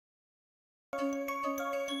Welcome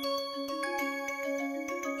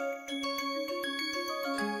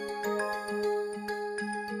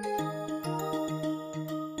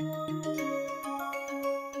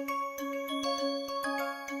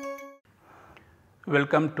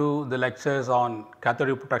to the lectures on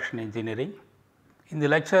cathodic protection engineering. In the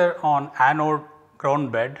lecture on anode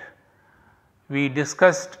ground bed, we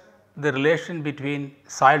discussed the relation between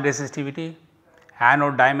soil resistivity,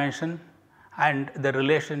 anode dimension and the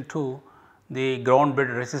relation to the ground bed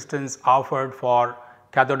resistance offered for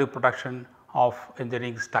cathodic protection of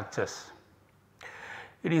engineering structures.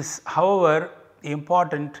 It is however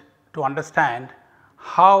important to understand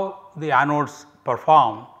how the anodes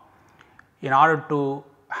perform in order to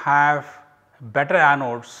have better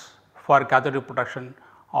anodes for cathodic protection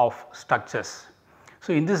of structures.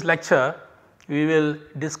 So, in this lecture we will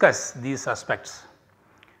discuss these aspects.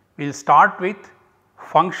 We will start with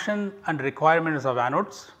function and requirements of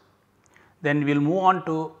anodes, then we will move on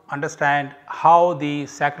to understand how the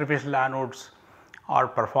sacrificial anodes are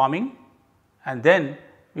performing, and then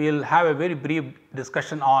we will have a very brief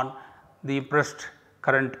discussion on the impressed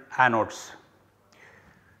current anodes.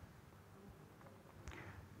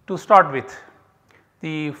 To start with,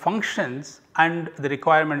 the functions and the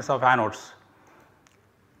requirements of anodes.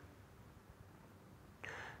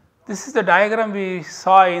 This is the diagram we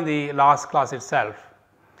saw in the last class itself.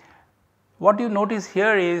 What you notice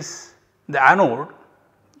here is the anode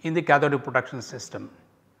in the cathodic protection system.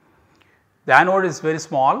 The anode is very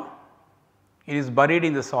small, it is buried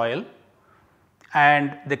in the soil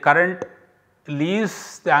and the current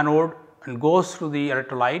leaves the anode and goes through the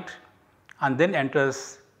electrolyte and then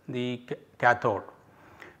enters the cathode.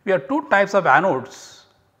 We have two types of anodes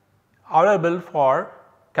available for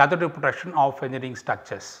cathodic protection of engineering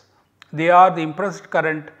structures. They are the impressed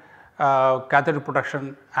current cathodic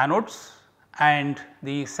protection anodes and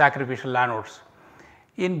the sacrificial anodes.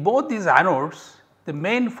 In both these anodes, the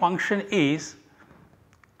main function is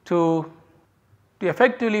to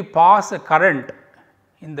effectively pass a current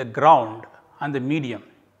in the ground and the medium.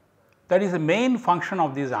 That is the main function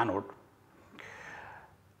of this anode.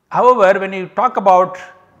 However, when you talk about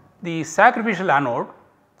the sacrificial anode,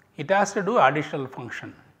 it has to do additional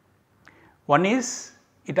function. One is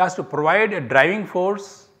it has to provide a driving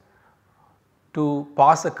force to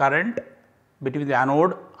pass a current between the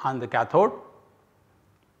anode and the cathode,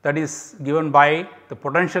 that is given by the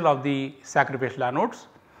potential of the sacrificial anodes,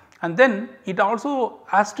 and then it also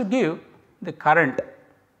has to give the current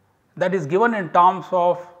that is given in terms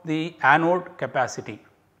of the anode capacity.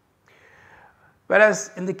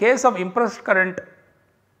 Whereas, in the case of impressed current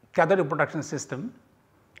cathodic protection system,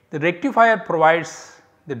 the rectifier provides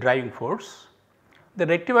the driving force, the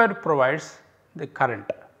rectifier provides the current.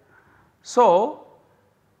 So,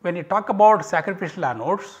 when you talk about sacrificial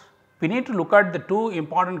anodes, we need to look at the two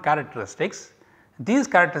important characteristics. These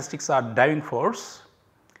characteristics are driving force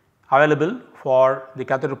available for the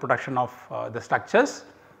cathodic protection of the structures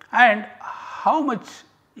and how much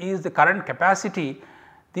is the current capacity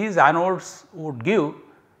these anodes would give,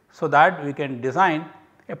 so that we can design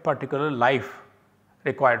a particular life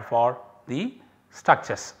required for the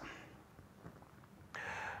structures.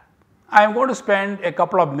 I am going to spend a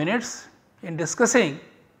couple of minutes in discussing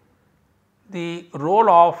the role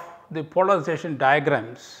of the polarization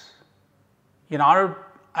diagrams in order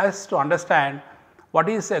us to understand what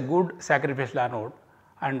is a good sacrificial anode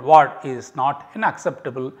and what is not an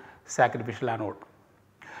acceptable sacrificial anode.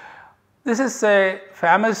 This is a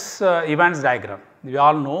famous Evans diagram. We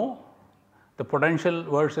all know the potential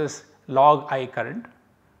versus log I current.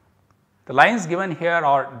 The lines given here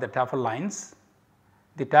are the Tafel lines,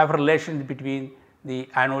 the Tafel relation between the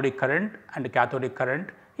anodic current and the cathodic current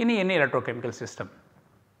in any electrochemical system.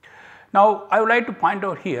 Now, I would like to point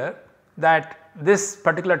out here that this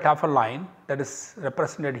particular Tafel line that is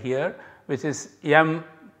represented here, which is m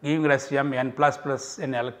giving rise to m n plus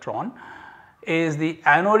n electron, is the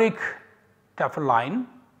anodic Tafel line,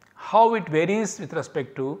 how it varies with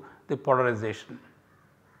respect to the polarization.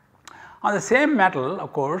 On the same metal,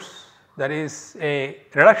 of course, there is a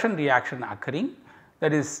reduction reaction occurring,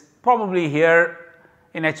 that is probably here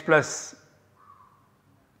in H plus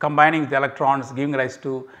combining with electrons giving rise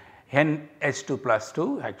to NH2 plus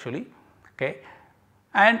 2 actually. Okay.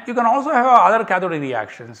 And you can also have other cathodic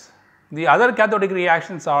reactions. The other cathodic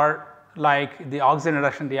reactions are like the oxygen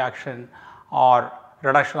reduction reaction or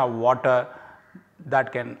reduction of water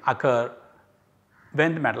that can occur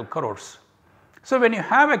when the metal corrodes. So, when you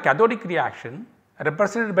have a cathodic reaction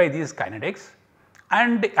represented by these kinetics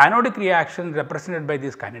and the anodic reaction represented by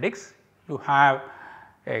these kinetics, you have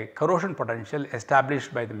a corrosion potential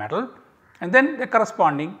established by the metal and then the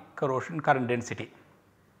corresponding corrosion current density.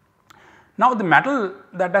 Now, the metal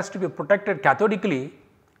that has to be protected cathodically,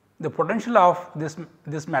 the potential of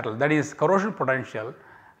this metal, that is corrosion potential,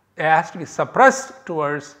 has to be suppressed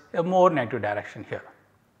towards a more negative direction here.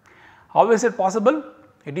 How is it possible?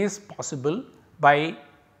 It is possible by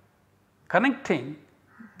connecting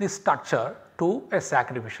this structure to a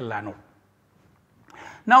sacrificial anode.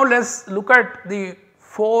 Now, let us look at the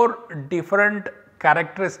 4 different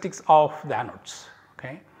characteristics of the anodes.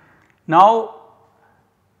 Okay. Now,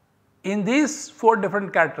 in these 4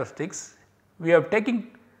 different characteristics, we have taken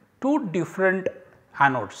 2 different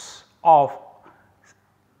anodes of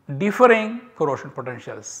differing corrosion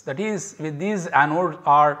potentials. That is, with these anodes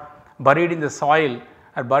are buried in the soil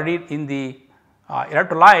or buried in the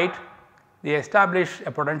electrolyte, they establish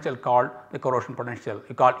a potential called the corrosion potential,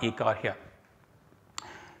 we call ECAR here.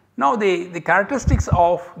 Now, the characteristics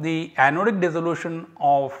of the anodic dissolution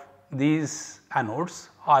of these anodes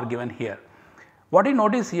are given here. What you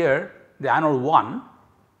notice here, the anode 1,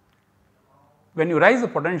 when you raise the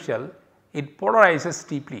potential, it polarizes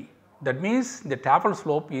steeply. That means the taper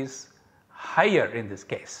slope is higher in this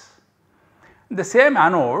case. The same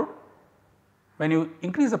anode, when you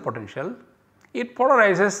increase the potential, it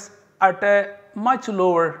polarizes at a much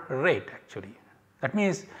lower rate actually. That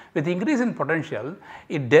means, with increase in potential,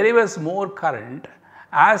 it delivers more current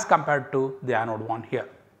as compared to the anode 1 here.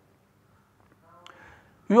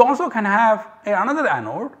 You also can have another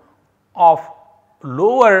anode of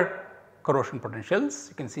lower corrosion potentials,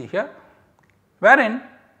 you can see here, wherein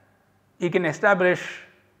you can establish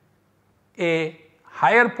a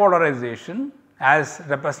higher polarization as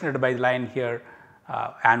represented by the line here,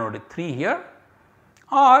 anode 3 here,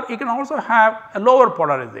 or you can also have a lower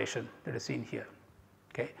polarization that is seen here.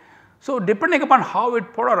 Okay. So, depending upon how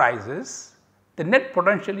it polarizes, the net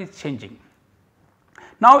potential is changing.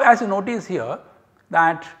 Now, as you notice here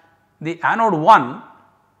that the anode 1,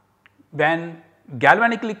 when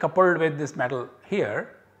galvanically coupled with this metal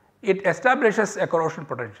here, it establishes a corrosion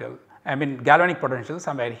potential, I mean galvanic potential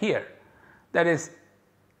somewhere here, that is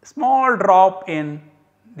small drop in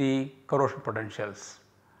the corrosion potentials,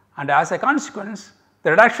 and as a consequence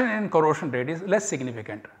the reduction in corrosion rate is less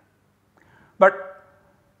significant. But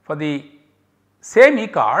for the same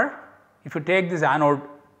ECAR, if you take this anode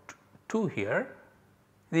 2 here,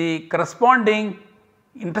 the corresponding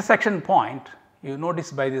intersection point, you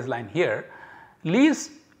notice by this line here, leaves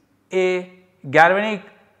a galvanic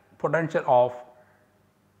potential of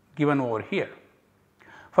given over here.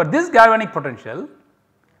 For this galvanic potential,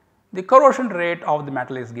 the corrosion rate of the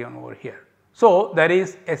metal is given over here. So, there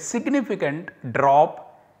is a significant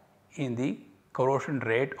drop in the corrosion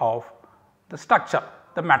rate of the structure,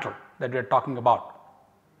 the metal that we are talking about.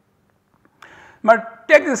 But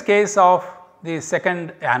take this case of the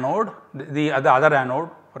second anode, the other anode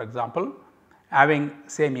for example, having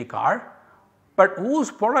same ECAR, but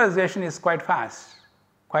whose polarization is quite fast,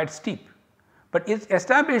 quite steep, but it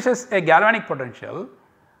establishes a galvanic potential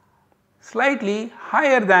slightly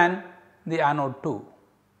higher than the anode 2.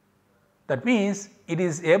 That means, it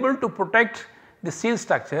is able to protect the steel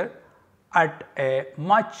structure at a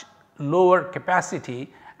much lower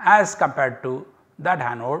capacity as compared to that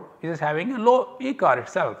anode which is having a low ECAR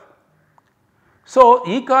itself. So,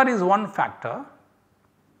 ECAR is one factor,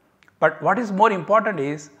 but what is more important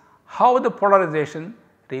is how the polarization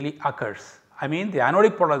really occurs. I mean the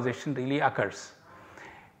anodic polarization really occurs.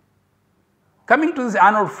 Coming to this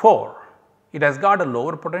anode 4, it has got a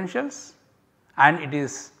lower potentials and it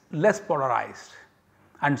is less polarized,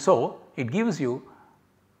 and so it gives you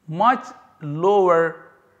much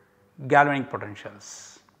lower galvanic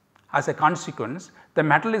potentials. As a consequence, the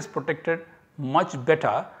metal is protected much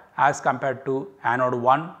better as compared to anode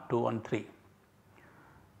 1, 2 and 3.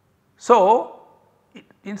 So,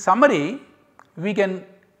 in summary, we can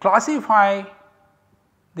classify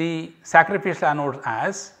the sacrificial anodes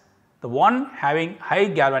as the one having high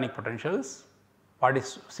galvanic potentials, what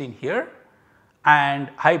is seen here, and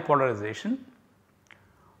high polarization.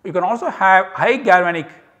 You can also have high galvanic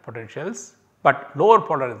potentials, but lower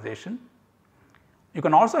polarization. You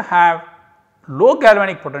can also have low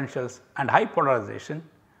galvanic potentials and high polarization,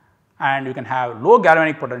 and you can have low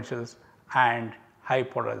galvanic potentials and high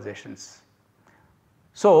polarizations.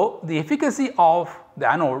 So, the efficacy of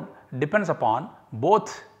the anode depends upon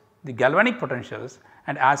both the galvanic potentials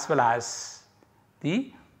and as well as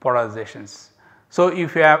the polarizations. So,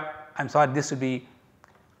 if you have, I am sorry, this should be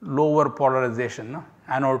lower polarization, no?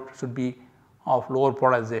 Anode should be of lower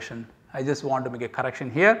polarization. I just want to make a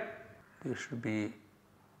correction here, this should be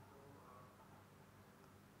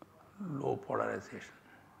low polarization.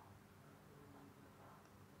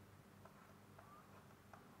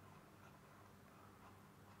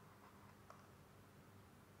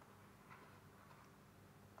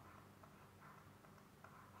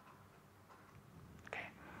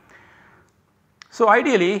 So,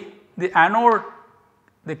 ideally the anode,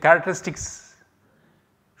 the characteristics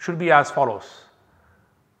should be as follows: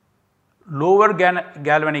 lower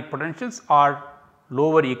galvanic potentials or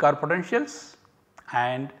lower ECAR potentials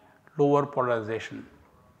and lower polarization.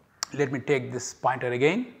 Let me take this pointer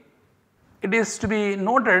again. It is to be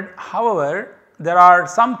noted, however, there are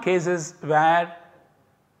some cases where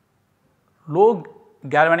low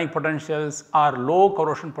galvanic potentials or low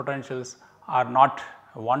corrosion potentials are not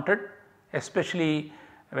wanted, especially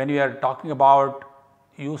when we are talking about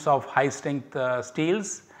use of high strength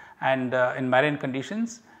steels and in marine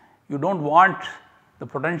conditions. You do not want the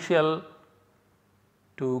potential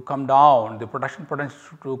to come down, the production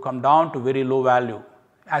potential to come down to very low value.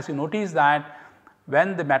 As you notice that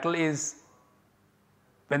when the metal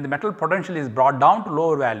potential is brought down to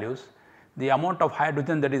lower values, the amount of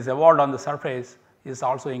hydrogen that is evolved on the surface is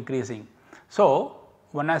also increasing. So,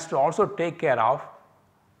 one has to also take care of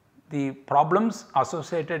the problems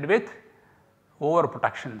associated with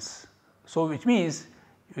overprotections. So, which means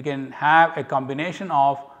you can have a combination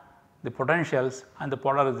of the potentials and the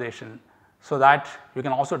polarization, so that you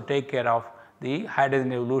can also take care of the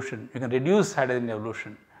hydrogen evolution, you can reduce hydrogen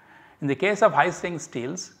evolution. In the case of high strength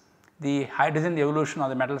steels, the hydrogen evolution on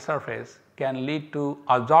the metal surface can lead to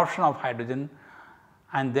absorption of hydrogen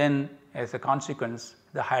and then as a consequence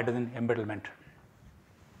the hydrogen embrittlement.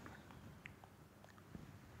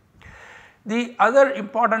 The other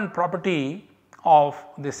important property of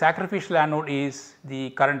the sacrificial anode is the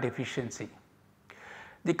current efficiency.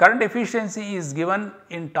 The current efficiency is given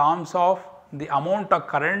in terms of the amount of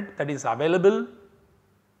current that is available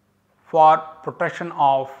for protection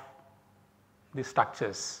of the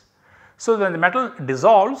structures. So, when the metal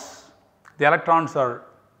dissolves, the electrons are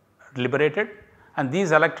liberated and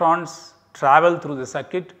these electrons travel through the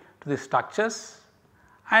circuit to the structures,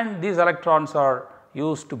 and these electrons are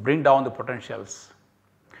used to bring down the potentials.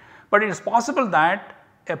 But it is possible that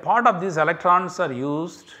a part of these electrons are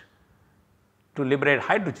used to liberate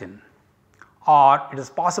hydrogen, or it is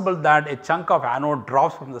possible that a chunk of anode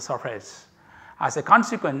drops from the surface. As a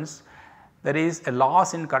consequence, there is a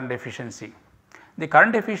loss in current efficiency. The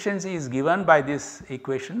current efficiency is given by this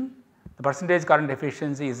equation. The percentage current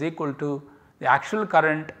efficiency is equal to the actual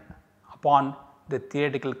current upon the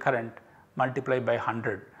theoretical current multiplied by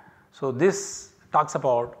 100. So, this talks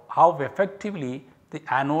about how effectively the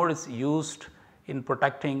anode is used in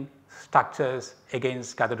protecting structures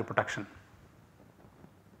against cathodic protection.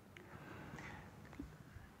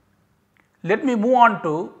 Let me move on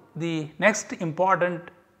to the next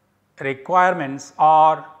important requirements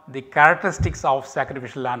or the characteristics of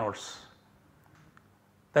sacrificial anodes,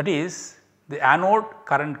 that is the anode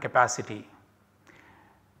current capacity.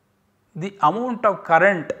 The amount of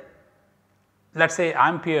current, let us say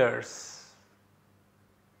amperes,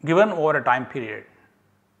 given over a time period,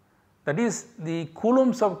 that is the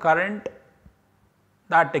coulombs of current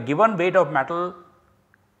that a given weight of metal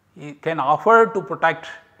can offer to protect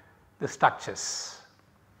the structures.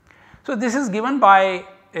 So, this is given by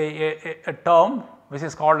a term which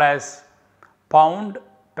is called as pound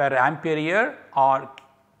per ampere year or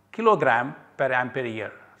kilogram per ampere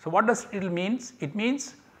year. So, what does it means? It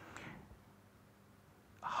means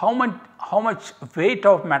how much weight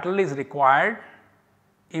of metal is required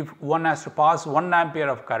if one has to pass 1 ampere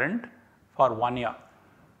of current for 1 year.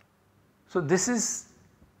 So, this is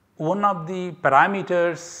one of the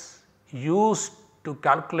parameters used to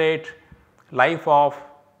calculate life of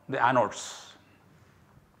the anodes.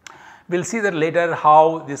 We will see that later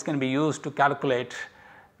how this can be used to calculate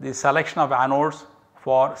the selection of anodes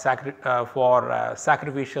for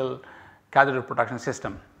sacrificial cathodic protection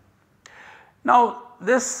system. Now,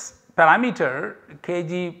 this parameter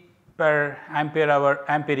kg per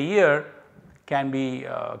ampere year can be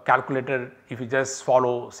calculated if you just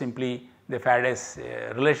follow simply the Faraday's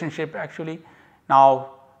relationship actually.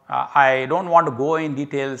 Now, I do not want to go in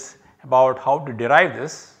details about how to derive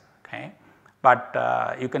this, okay, but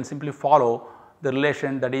you can simply follow the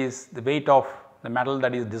relation, that is the weight of the metal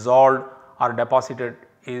that is dissolved or deposited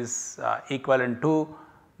is equivalent to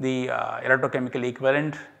the electrochemical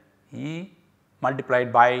equivalent E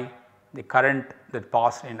multiplied by the current that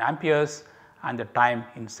passed in amperes and the time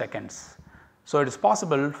in seconds. So, it is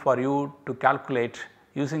possible for you to calculate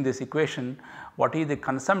using this equation what is the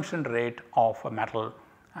consumption rate of a metal,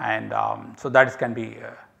 and so that can be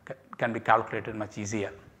calculated much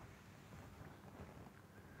easier.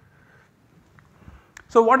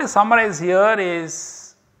 So, what is summarized here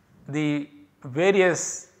is the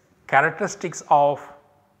various characteristics of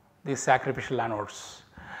the sacrificial anodes.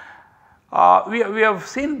 We have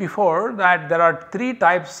seen before that there are 3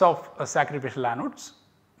 types of sacrificial anodes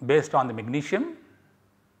based on the magnesium.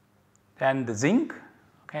 then the zinc,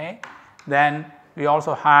 okay. Then we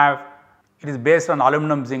also have, it is based on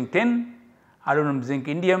aluminum zinc tin, aluminum zinc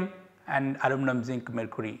indium and aluminum zinc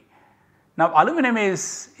mercury. Now aluminum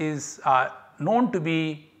is known to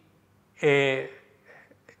be a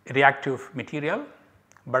reactive material,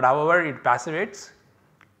 but however it passivates.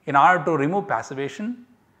 In order to remove passivation,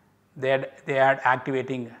 they add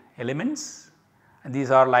activating elements, and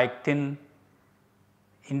these are like tin,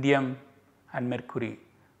 indium and mercury.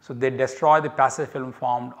 So, they destroy the passive film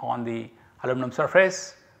formed on the aluminum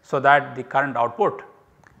surface, so that the current output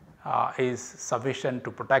is sufficient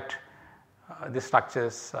to protect the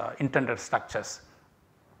structures, intended structures.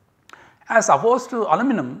 As opposed to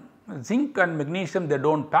aluminum, zinc and magnesium, they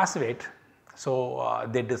do not passivate. So,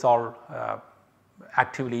 they dissolve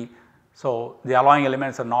actively. So, the alloying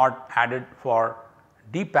elements are not added for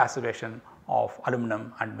depassivation of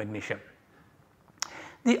aluminum and magnesium.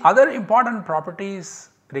 The other important properties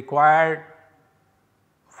required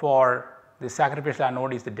for the sacrificial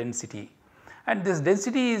anode is the density, and this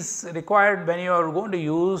density is required when you are going to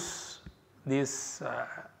use these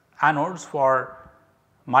anodes for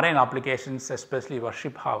marine applications, especially for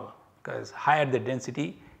ship hull, because higher the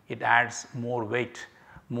density, it adds more weight,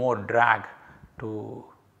 more drag to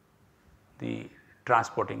the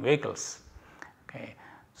transporting vehicles. Okay.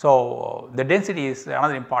 So, the density is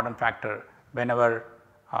another important factor whenever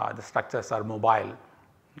the structures are mobile.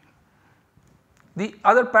 The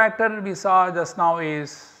other factor we saw just now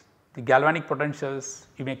is the galvanic potentials,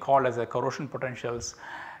 you may call as a corrosion potentials.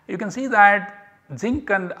 You can see that zinc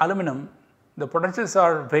and aluminum, the potentials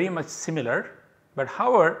are very much similar, but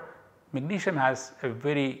however magnesium has a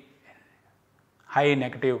very high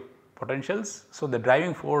negative potentials. So, the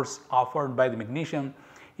driving force offered by the magnesium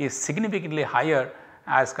is significantly higher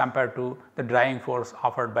as compared to the driving force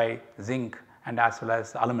offered by zinc and as well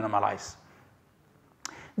as aluminum alloys.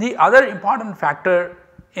 The other important factor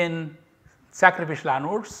in sacrificial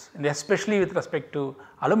anodes, and especially with respect to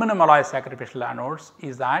aluminum alloy sacrificial anodes,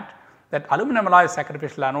 is that aluminum alloy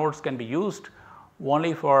sacrificial anodes can be used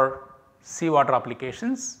only for seawater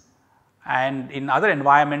applications, and in other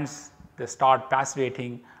environments they start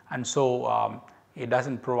passivating, and so it does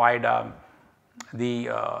not provide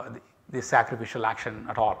the sacrificial action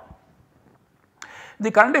at all. The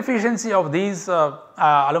current efficiency of these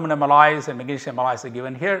aluminum alloys and magnesium alloys are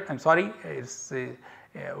given here. I am sorry, it is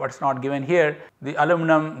what is not given here. The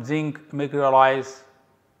aluminum, zinc, mercury alloys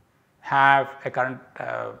have a current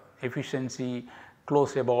efficiency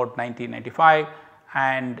close to about 90-95,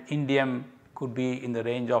 and indium could be in the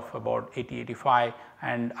range of about 80-85,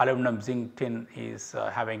 and aluminum zinc tin is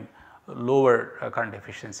having lower current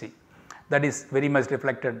efficiency. That is very much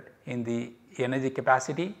reflected in the energy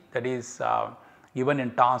capacity, that is given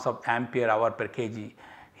in terms of ampere hour per kg.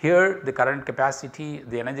 Here the current capacity,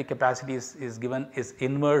 the energy capacity is given is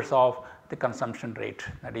inverse of the consumption rate,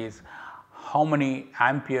 that is how many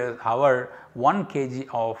ampere hour 1 kg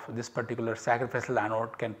of this particular sacrificial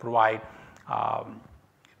anode can provide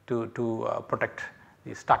to protect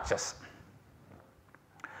the structures.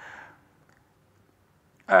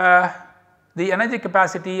 The energy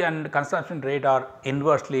capacity and consumption rate are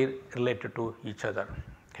inversely related to each other.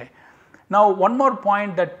 Okay. Now, one more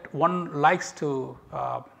point that one likes to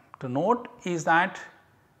note is that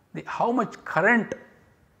how much current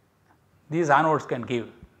these anodes can give,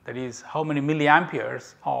 that is how many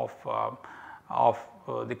milliamperes of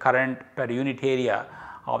the current per unit area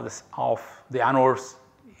of the anodes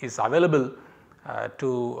is available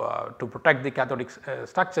to protect the cathodic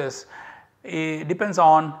structures. It depends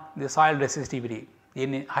on the soil resistivity.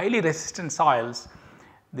 In highly resistant soils,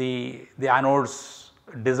 the anodes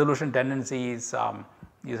dissolution tendency is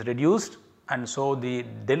reduced, and so the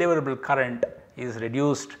deliverable current is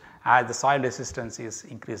reduced as the soil resistance is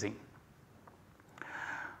increasing.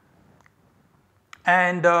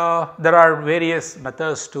 And there are various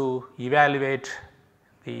methods to evaluate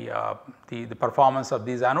the performance of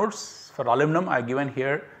these anodes. For aluminum, I have given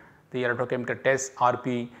here the electrochemical test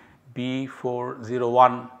RP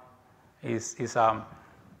B401 is a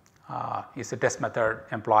test method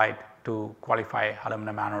employed to qualify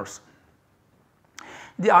aluminum anodes.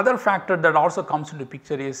 The other factor that also comes into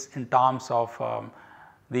picture is in terms of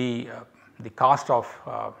the cost of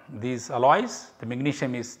these alloys. The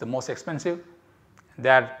magnesium is the most expensive,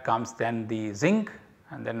 there comes then the zinc,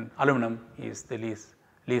 and then aluminum is the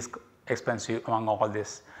least expensive among all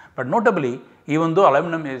this. But notably, even though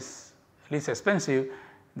aluminum is least expensive,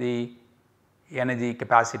 the energy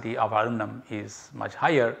capacity of aluminum is much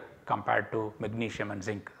higher compared to magnesium and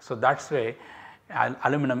zinc. So, that is why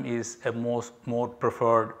aluminum is a more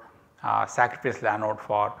preferred sacrificial anode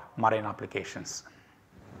for marine applications.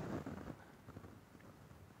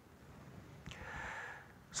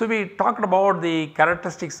 So, we talked about the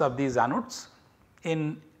characteristics of these anodes.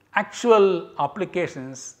 In actual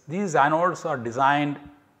applications, these anodes are designed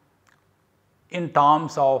in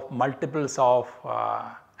terms of multiples of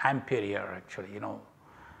ampere actually,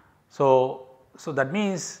 So, that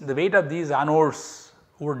means the weight of these anodes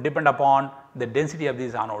would depend upon the density of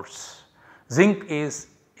these anodes. Zinc is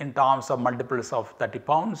in terms of multiples of 30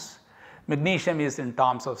 pounds, magnesium is in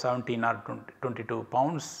terms of 17 or 22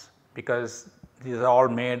 pounds, because these are all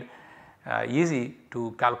made easy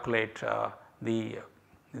to calculate the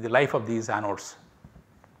life of these anodes.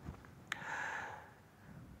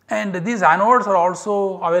 And these anodes are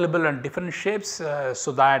also available in different shapes,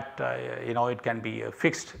 so that it can be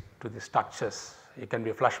fixed to the structures. It can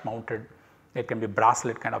be flush mounted, it can be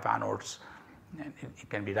bracelet kind of anodes, and it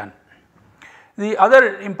can be done. The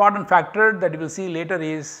other important factor that you will see later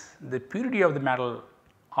is the purity of the metal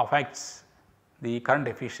affects the current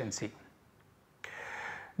efficiency.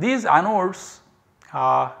 These anodes,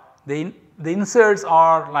 the inserts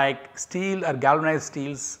are like steel or galvanized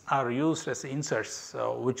steels are used as inserts,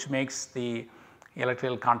 which makes the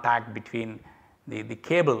electrical contact between the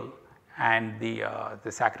cable and the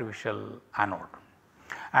sacrificial anode.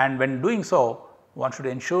 And when doing so, one should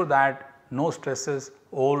ensure that no stresses,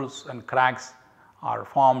 holes and cracks are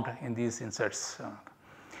formed in these inserts.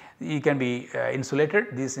 It can be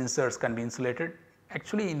insulated, these inserts can be insulated.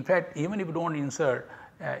 Actually, in fact, even if you do not insert,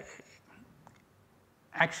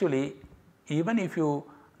 even if you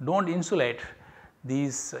do not insulate,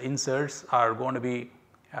 these inserts are going to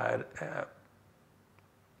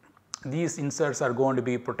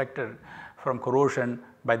be protected from corrosion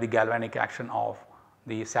by the galvanic action of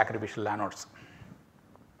the sacrificial anodes.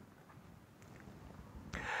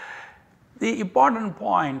 The important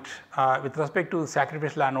point with respect to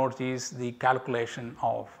sacrificial anodes is the calculation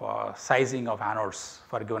of sizing of anodes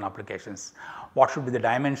for given applications. What should be the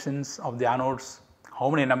dimensions of the anodes, how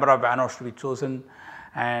many number of anodes to be chosen,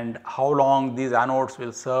 and how long these anodes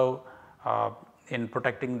will serve in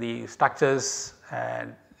protecting the structures,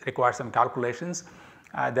 and require some calculations.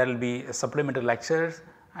 There will be supplementary lectures,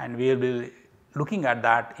 and we will be looking at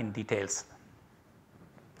that in details.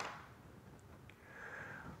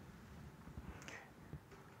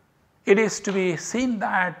 It is to be seen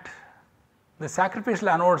that the sacrificial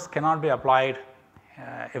anodes cannot be applied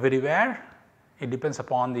everywhere. It depends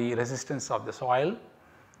upon the resistance of the soil.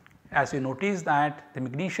 As you notice that the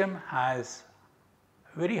magnesium has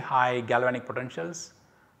very high galvanic potentials,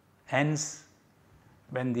 hence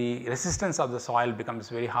when the resistance of the soil becomes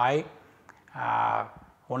very high,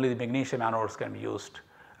 only the magnesium anodes can be used,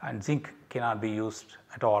 and zinc cannot be used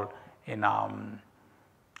at all in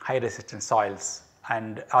high resistance soils.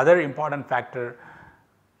 And other important factor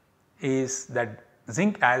is that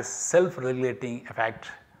zinc has self regulating effect,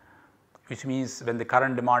 which means when the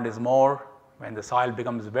current demand is more, when the soil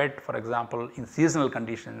becomes wet, for example in seasonal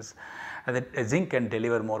conditions, zinc can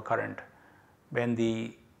deliver more current. When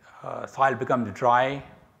the soil becomes dry,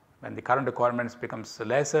 when the current requirements becomes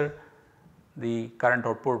lesser, the current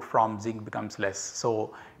output from zinc becomes less.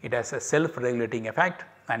 So, it has a self regulating effect,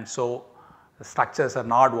 and so the structures are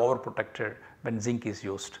not overprotected when zinc is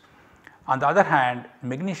used. On the other hand,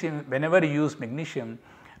 magnesium, whenever you use magnesium,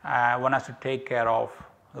 one has to take care of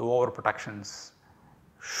the overprotections.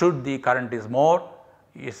 Should the current is more,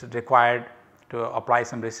 it is required to apply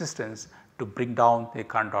some resistance to bring down the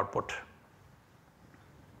current output.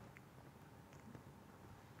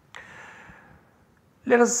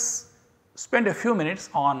 Let us spend a few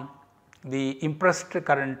minutes on the impressed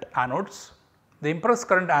current anodes. The impressed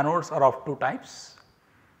current anodes are of two types.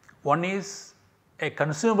 One is a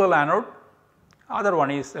consumable anode, other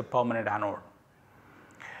one is a permanent anode.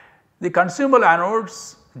 The consumable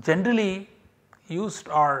anodes generally used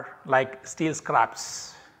are like steel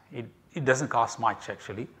scraps, it does not cost much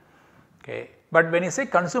actually. Okay. But when you say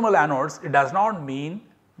consumable anodes, it does not mean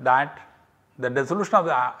that the dissolution of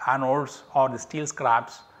the anodes or the steel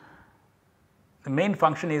scraps, the main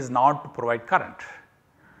function is not to provide current.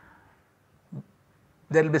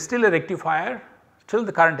 There will be still a rectifier, still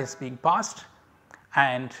the current is being passed,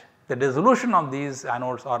 and the dissolution of these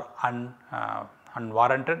anodes are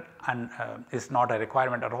unwarranted and is not a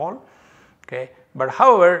requirement at all. Okay. But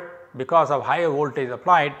however, because of higher voltage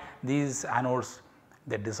applied, these anodes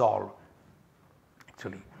they dissolve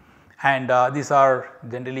actually, and these are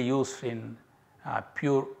generally used in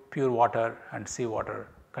pure water and seawater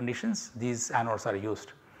conditions. These anodes are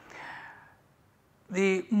used.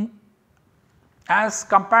 As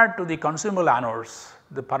compared to the consumable anodes,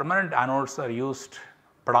 the permanent anodes are used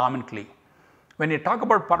predominantly. When you talk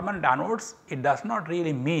about permanent anodes, it does not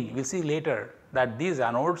really mean, we will see later, that these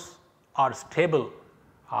anodes are stable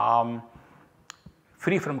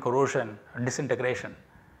free from corrosion, disintegration.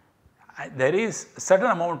 There is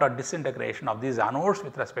certain amount of disintegration of these anodes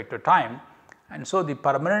with respect to time, and so the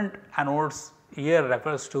permanent anodes here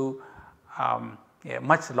refers to a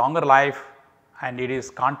much longer life, and it is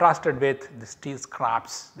contrasted with the steel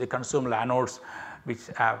scraps, the consumable anodes which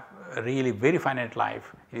have a really very finite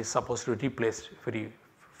life. It is supposed to be replaced very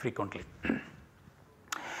frequently.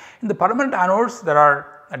 In the permanent anodes there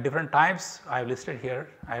are different types I have listed here.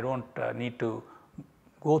 I do not need to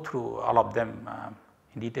go through all of them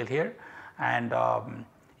in detail here, and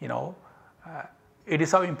it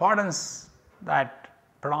is of importance that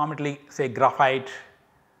predominantly say graphite,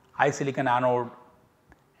 high silicon anode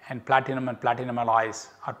and platinum alloys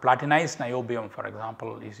or platinized niobium for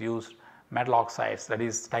example is used, metal oxides, that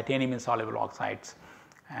is titanium insoluble oxides,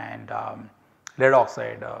 and lead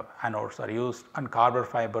oxide anodes are used, and carbon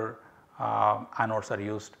fiber anodes are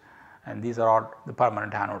used, and these are all the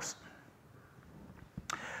permanent anodes.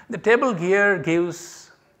 The table here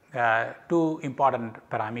gives two important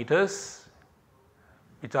parameters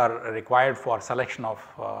which are required for selection of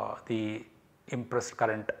the impressed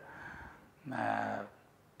current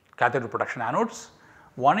cathode protection anodes.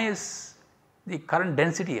 One is the current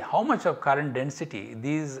density, how much of current density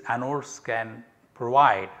these anodes can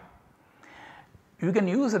provide. You can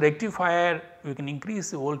use a rectifier, you can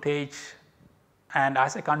increase the voltage, and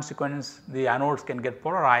as a consequence the anodes can get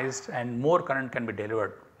polarized and more current can be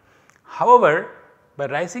delivered. However, by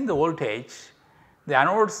raising the voltage, the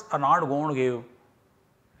anodes are not going to give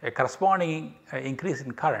a corresponding increase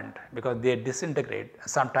in current because they disintegrate,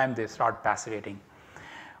 sometimes they start passivating.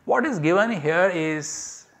 What is given here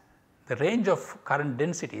is the range of current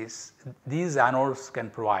densities these anodes can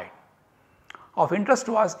provide. Of interest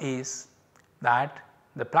to us is that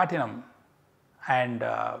the platinum and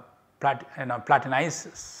platinized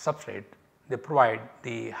substrate, they provide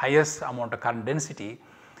the highest amount of current density,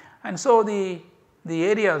 and so the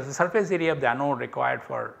area, the surface area of the anode required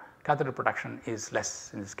for cathode protection is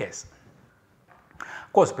less in this case.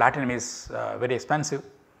 Of course, platinum is very expensive.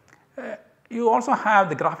 You also have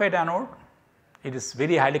the graphite anode. It is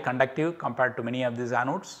very highly conductive compared to many of these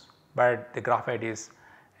anodes, but the graphite is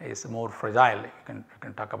more fragile, you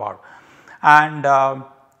can talk about. And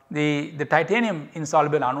the titanium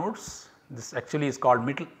insoluble anodes, this actually is called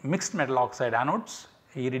mixed metal oxide anodes.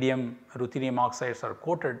 Iridium, ruthenium oxides are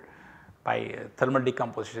coated by thermal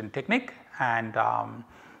decomposition technique, and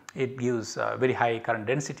it gives very high current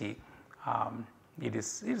density. It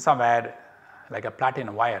is somewhere like a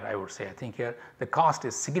platinum wire, I would say. I think here the cost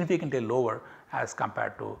is significantly lower as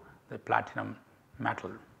compared to the platinum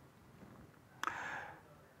metal.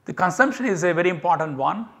 The consumption is a very important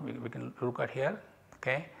one, we can look at here,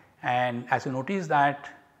 okay. And as you notice that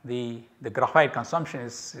the graphite consumption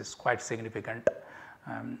is quite significant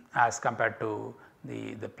as compared to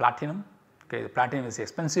the platinum, okay. The platinum is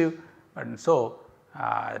expensive, but so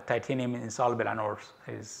titanium insoluble anodes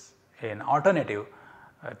is an alternative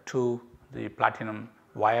to the platinum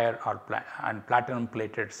wire or and platinum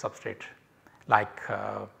plated substrate like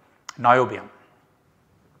niobium.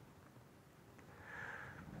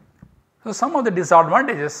 So, some of the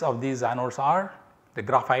disadvantages of these anodes are the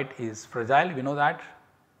graphite is fragile, we know that,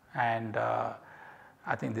 and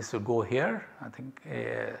I think this will go here. I think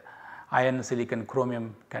iron, silicon,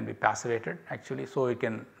 chromium can be passivated actually, so it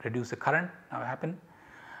can reduce the current now happen.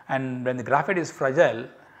 And when the graphite is fragile,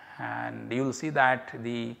 and you will see that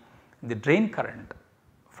the drain current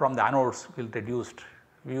from the anodes will reduced.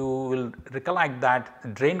 You will recollect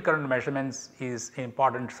that drain current measurements is an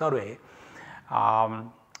important survey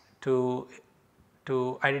to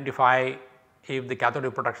identify if the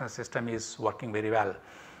cathodic protection system is working very well.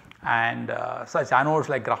 And such anodes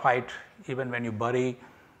like graphite, even when you bury,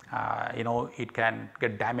 it can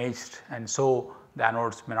get damaged, and so the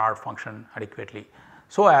anodes may not function adequately.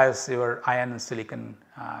 So as your iron, silicon,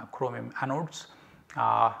 chromium anodes,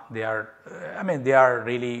 they are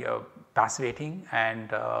really passivating, and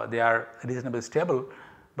they are reasonably stable,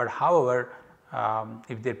 but however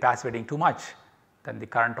if they are passivating too much, then the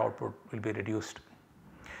current output will be reduced.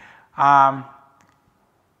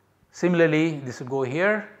 Similarly, this will go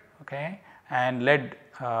here, okay, and lead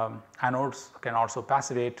anodes can also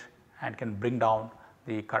passivate and can bring down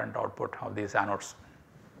the current output of these anodes.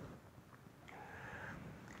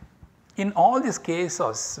 In all these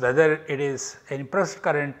cases, whether it is an impressed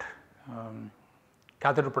current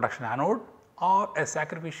cathode protection anode or a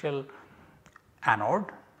sacrificial anode,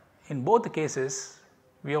 in both the cases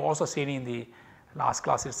we have also seen in the last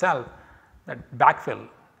class itself that backfill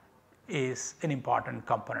is an important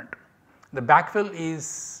component. The backfill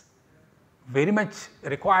is very much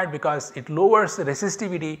required because it lowers the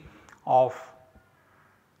resistivity of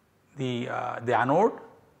the anode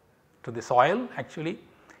to the soil actually.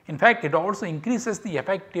 In fact, it also increases the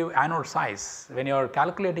effective anode size when you are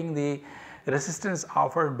calculating the resistance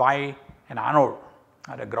offered by an anode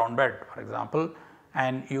at a ground bed for example,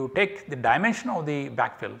 and you take the dimension of the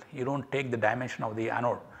backfill, you do not take the dimension of the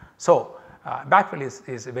anode. So, backfill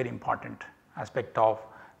is a very important aspect of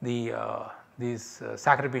the these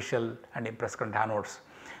sacrificial and impressed current anodes.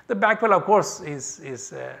 The backfill of course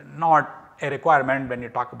is not a requirement when you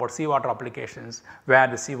talk about seawater applications where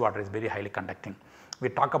the seawater is very highly conducting. We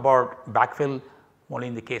talk about backfill only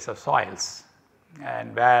in the case of soils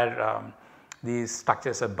and where these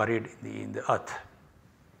structures are buried in the earth.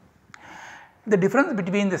 The difference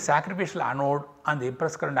between the sacrificial anode and the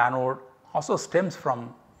impressed current anode also stems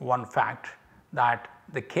from one fact, that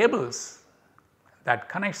the cables that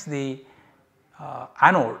connects the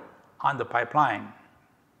anode on the pipeline,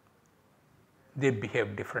 they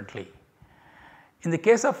behave differently. In the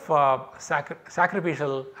case of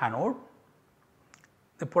sacrificial anode,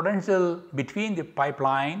 the potential between the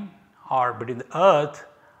pipeline or between the earth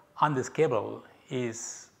and this cable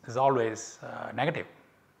is always negative.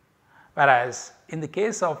 Whereas, in the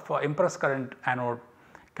case of impressed current anode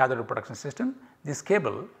cathode protection system, this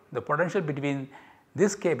cable, the potential between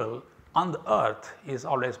this cable and the earth is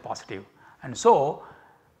always positive, and so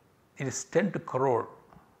it is tend to corrode.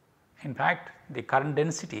 In fact, the current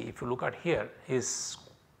density, if you look at here, is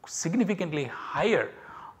significantly higher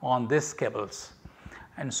on these cables,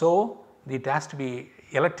 and so it has to be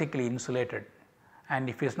electrically insulated, and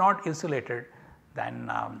if it is not insulated,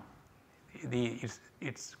 then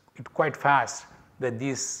it's quite fast that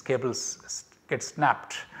these cables get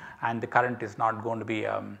snapped and the current is not going to be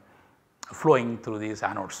flowing through these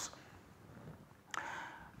anodes.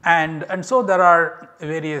 And so there are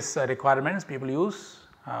various requirements people use.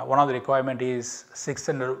 One of the requirement is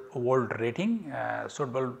 600 volt rating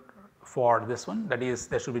suitable for this one, that is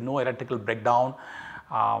there should be no electrical breakdown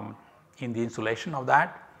in the insulation of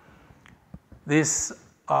that. This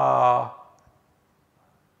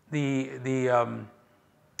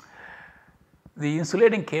the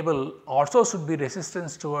insulating cable also should be resistant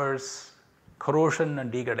towards corrosion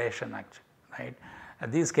and degradation actually, right.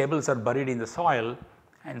 These cables are buried in the soil,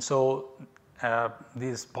 and so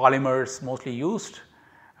these polymers mostly used,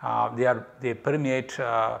 they permeate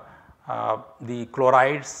the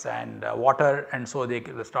chlorides and water, and so they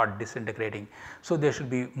start disintegrating. So, there should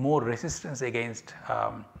be more resistance against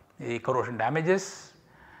the corrosion damages,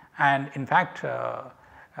 and in fact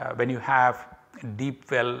when you have deep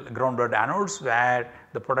well grounded anodes where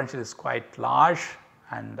the potential is quite large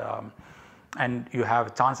and you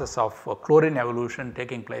have chances of chlorine evolution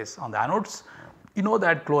taking place on the anodes, you know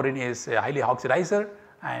that chlorine is a highly oxidizer,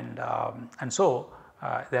 and so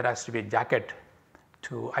there has to be a jacket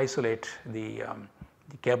to isolate the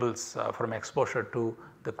cables from exposure to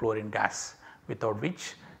the chlorine gas, without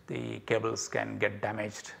which the cables can get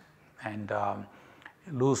damaged and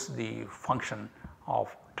lose the function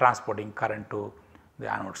of transporting current to the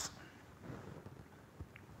anodes.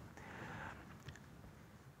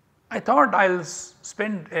 I thought I will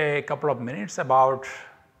spend a couple of minutes about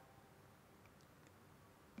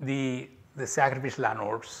the sacrificial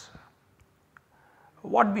anodes,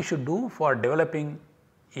 what we should do for developing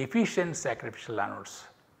efficient sacrificial anodes.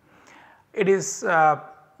 It is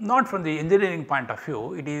not from the engineering point of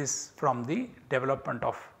view, it is from the development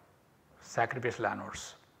of sacrificial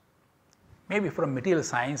anodes, maybe from material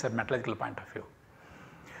science or metallurgical point of view.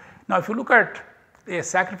 Now, if you look at a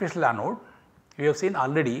sacrificial anode, we have seen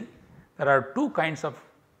already there are two kinds of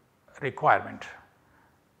requirement.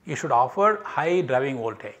 You should offer high driving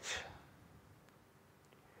voltage,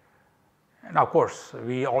 and of course,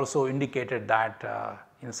 we also indicated that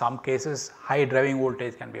in some cases high driving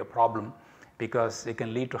voltage can be a problem because it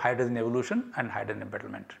can lead to hydrogen evolution and hydrogen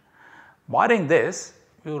embeddlement. Barring this,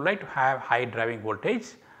 we would like to have high driving voltage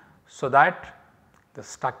so that the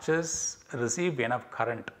structures receive enough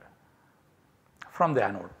current from the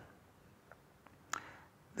anode.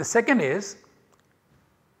 The second is,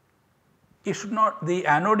 it should not, the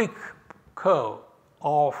anodic curve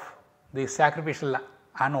of the sacrificial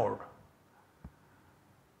anode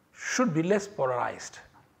should be less polarized,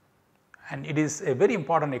 and it is a very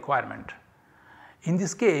important requirement. In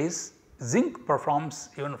this case, zinc performs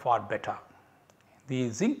even far better. The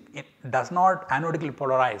zinc does not anodically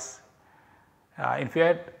polarize. In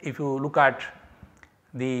fact, if you look at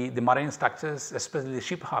the marine structures, especially the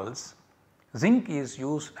ship hulls, zinc is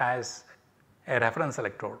used as a reference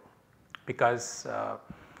electrode because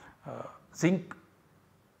zinc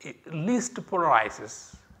least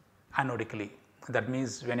polarizes anodically. That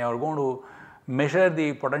means, when you are going to measure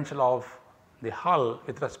the potential of the hull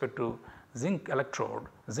with respect to zinc electrode,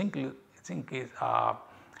 zinc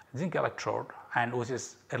electrode, and which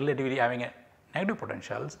is relatively having a negative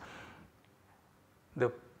potentials,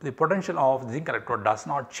 the potential of zinc electrode does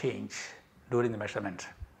not change during the measurement,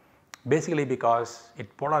 basically because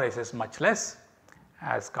it polarizes much less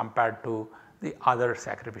as compared to the other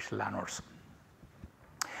sacrificial anodes.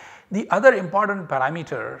 The other important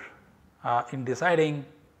parameter in deciding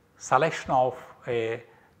selection of a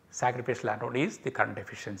sacrificial anode is the current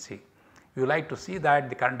efficiency. You like to see that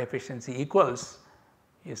the current efficiency equals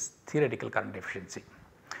is theoretical current efficiency.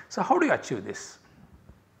 So, how do you achieve this?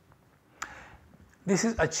 This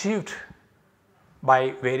is achieved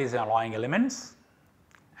by various alloying elements,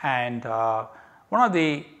 and one of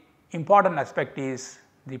the important aspect is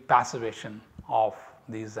the passivation of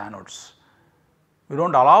these anodes. We do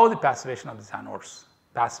not allow the passivation of these anodes.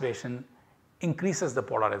 Passivation increases the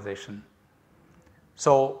polarization.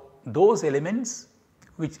 So, those elements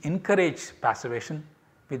which encourage passivation,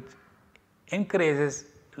 which encourages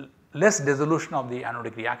less dissolution of the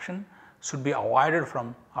anodic reaction, should be avoided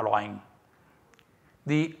from alloying.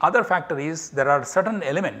 The other factor is there are certain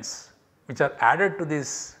elements which are added to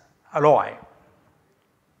this alloy,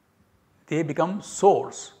 they become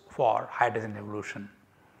source for hydrogen evolution.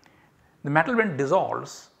 The metal, when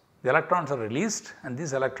dissolves, the electrons are released and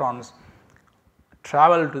these electrons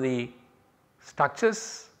travel to the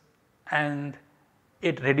structures and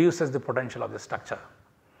it reduces the potential of the structure.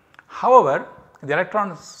 However, the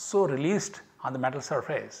electrons so released on the metal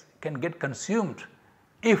surface can get consumed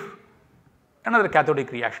if another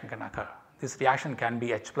cathodic reaction can occur. This reaction can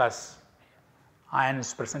be H plus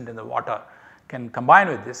ions present in the water can combine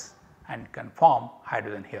with this and can form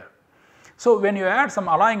hydrogen here. So, when you add some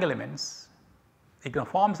alloying elements, it can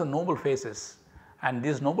form some noble phases, and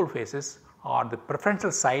these noble phases are the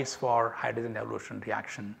preferential sites for hydrogen evolution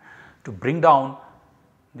reaction to bring down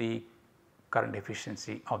the current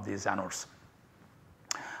efficiency of these anodes.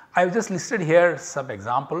 I have just listed here some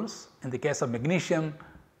examples. In the case of magnesium,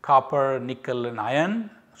 copper, nickel and iron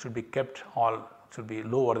should be kept should be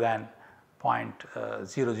lower than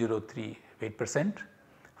 0.003 weight%.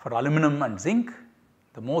 For aluminum and zinc,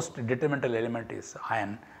 the most detrimental element is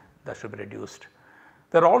iron, that should be reduced.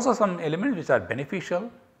 There are also some elements which are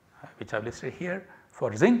beneficial, which I have listed here.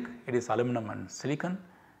 For zinc, it is aluminum and silicon,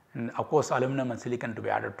 and of course, aluminum and silicon to be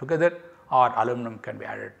added together, or aluminum can be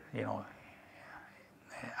added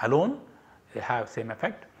alone, they have same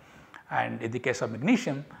effect. And in the case of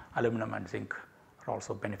magnesium, aluminum and zinc are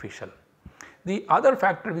also beneficial. The other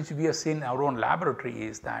factor which we have seen in our own laboratory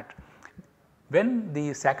is that when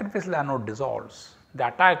the sacrificial anode dissolves, the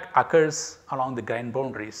attack occurs along the grain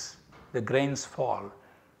boundaries, the grains fall,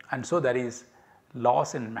 and so there is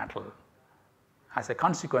loss in metal. As a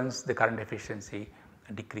consequence, the current efficiency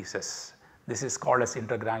decreases. This is called as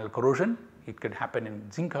intergranular corrosion. It can happen in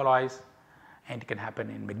zinc alloys and it can happen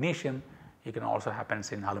in magnesium, it can also happen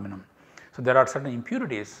in aluminum. So, there are certain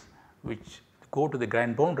impurities which go to the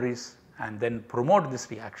grain boundaries and then promote this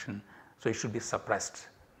reaction. So, it should be suppressed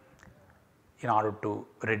in order to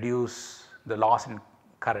reduce the loss in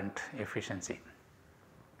current efficiency.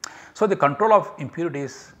 So, the control of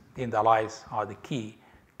impurities in the alloys are the key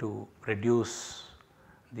to reduce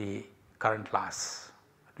the current loss,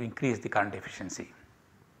 to increase the current efficiency.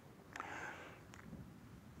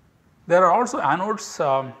 There are also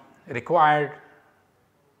anodes required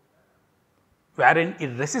wherein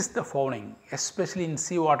it resists the fouling, especially in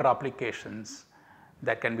seawater applications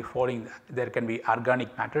that can be fouling. There can be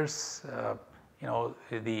organic matters,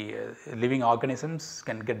 the living organisms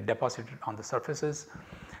can get deposited on the surfaces.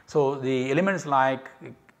 So, the elements like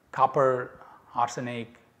copper,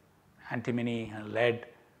 arsenic, antimony and lead,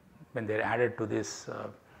 when they are added to this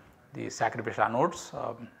the sacrificial anodes,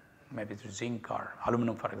 maybe zinc or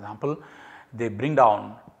aluminum for example, they bring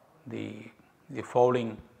down the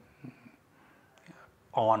fouling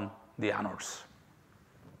on the anodes.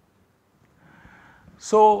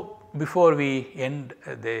 So, before we end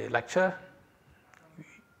the lecture,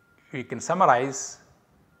 we can summarize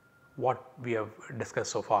what we have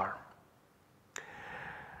discussed so far.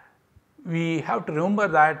 We have to remember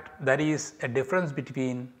that there is a difference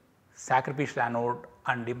between sacrificial anode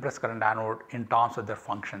and impressed current anode in terms of their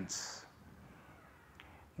functions.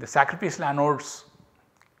 The sacrificial anodes,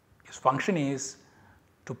 its function is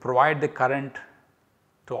to provide the current,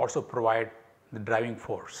 to also provide the driving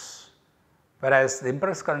force, whereas the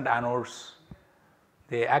impressed current anodes,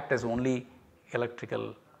 they act as only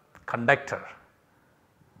electrical conductor.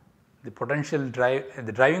 The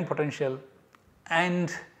driving potential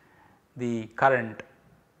and the current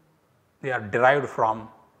they are derived from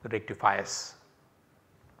the rectifiers.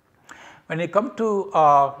 When you come to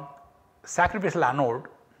sacrificial anode,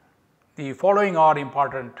 the following are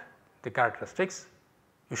important the characteristics.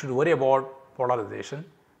 You should worry about polarization.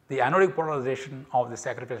 The anodic polarization of the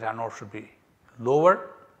sacrificial anode should be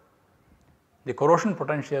lower. The corrosion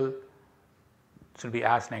potential should be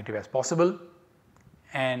as negative as possible,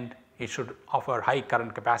 and it should offer high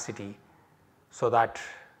current capacity, so that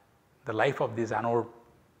the life of this anode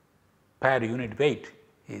per unit weight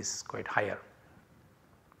is quite higher.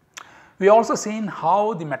 We also seen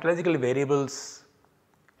how the metallurgical variables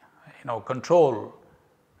control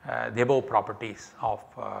the above properties of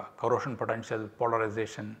corrosion potential,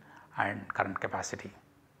 polarization and current capacity.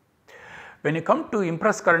 When you come to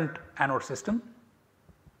impressed current anode system,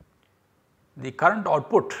 the current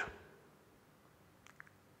output,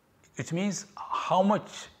 which means how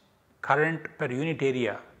much current per unit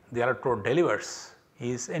area the electrode delivers,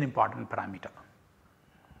 is an important parameter.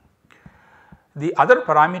 The other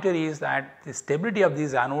parameter is that the stability of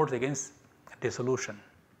these anodes against dissolution.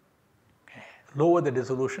 Okay. Lower the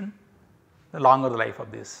dissolution, the longer the life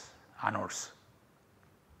of these anodes.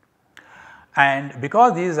 And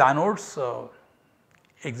because these anodes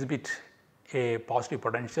exhibit a positive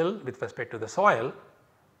potential with respect to the soil,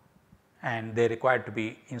 and they require to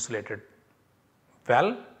be insulated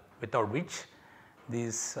well, without which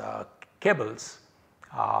these cables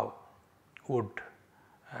would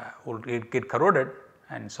get corroded,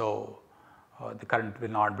 and so the current will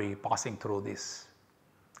not be passing through these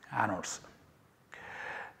anodes.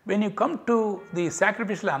 When you come to the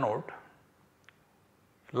sacrificial anode,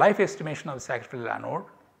 life estimation of the sacrificial anode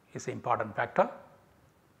is an important factor.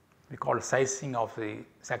 We call it sizing of the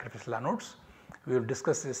sacrificial anodes. We will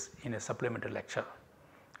discuss this in a supplementary lecture,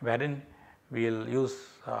 wherein we will use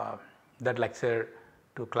that lecture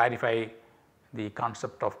to clarify the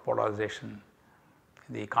concept of polarization,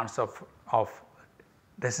 the concept of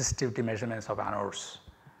resistivity measurements of anodes,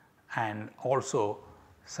 and also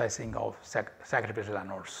sizing of sacrificial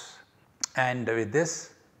anodes. And with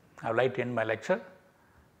this, I would like to end my lecture,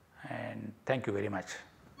 and thank you very much.